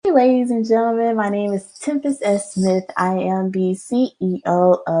ladies and gentlemen. My name is Tempest S. Smith. I am the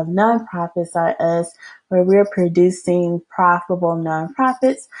CEO of Nonprofits Are Us, where we're producing profitable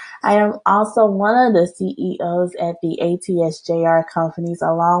nonprofits. I am also one of the CEOs at the ATSJR companies,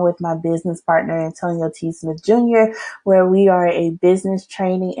 along with my business partner, Antonio T. Smith Jr., where we are a business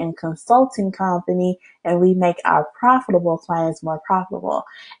training and consulting company, and we make our profitable clients more profitable.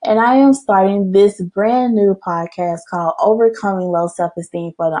 And I am starting this brand new podcast called Overcoming Low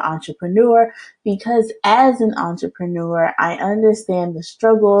Self-Esteem for the Entrepreneur, because as an entrepreneur, I understand the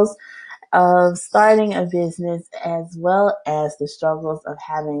struggles of starting a business as well as the struggles of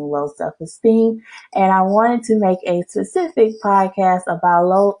having low self-esteem. And I wanted to make a specific podcast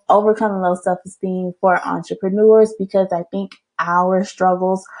about overcoming low self-esteem for entrepreneurs, because I think our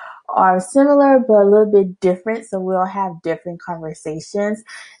struggles are similar but a little bit different, so we'll have different conversations.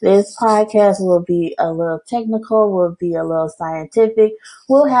 This podcast will be a little technical, will be a little scientific.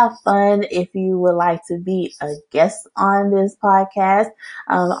 We'll have fun. If you would like to be a guest on this podcast,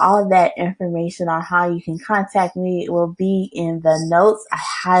 all of that information on how you can contact me will be in the notes. I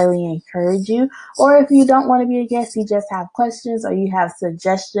highly encourage you. Or if you don't want to be a guest, you just have questions, or you have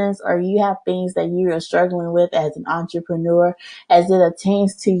suggestions, or you have things that you are struggling with as an entrepreneur as it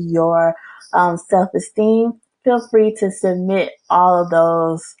attains to your self-esteem, feel free to submit all of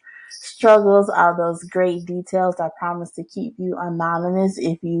those struggles, all those great details. I promise to keep you anonymous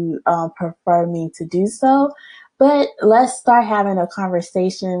if you prefer me to do so. But let's start having a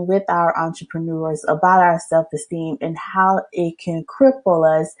conversation with our entrepreneurs about our self-esteem and how it can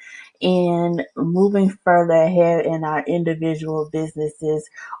cripple us in moving further ahead in our individual businesses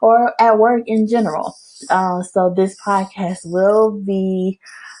or at work in general. So this podcast will be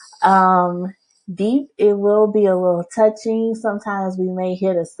deep. It will be a little touching. Sometimes we may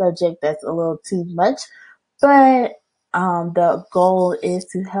hit a subject that's a little too much, but the goal is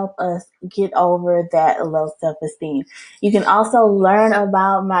to help us get over that low self-esteem. You can also learn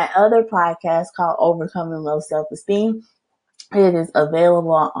about my other podcast called Overcoming Low Self-Esteem. It is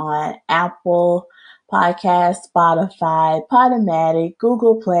available on Apple Podcast, Spotify, Podomatic,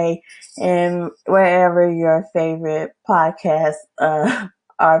 Google Play, and wherever your favorite podcasts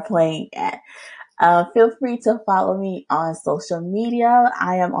are playing at. Feel free to follow me on social media.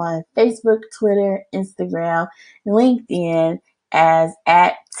 I am on Facebook, Twitter, Instagram, LinkedIn as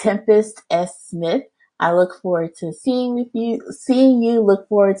at Tempest S. Smith. I look forward to seeing you, look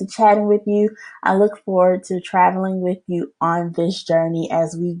forward to chatting with you. I look forward to traveling with you on this journey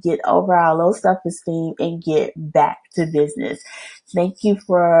as we get over our low self-esteem and get back to business. Thank you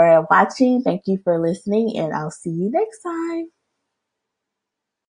for watching. Thank you for listening, and I'll see you next time.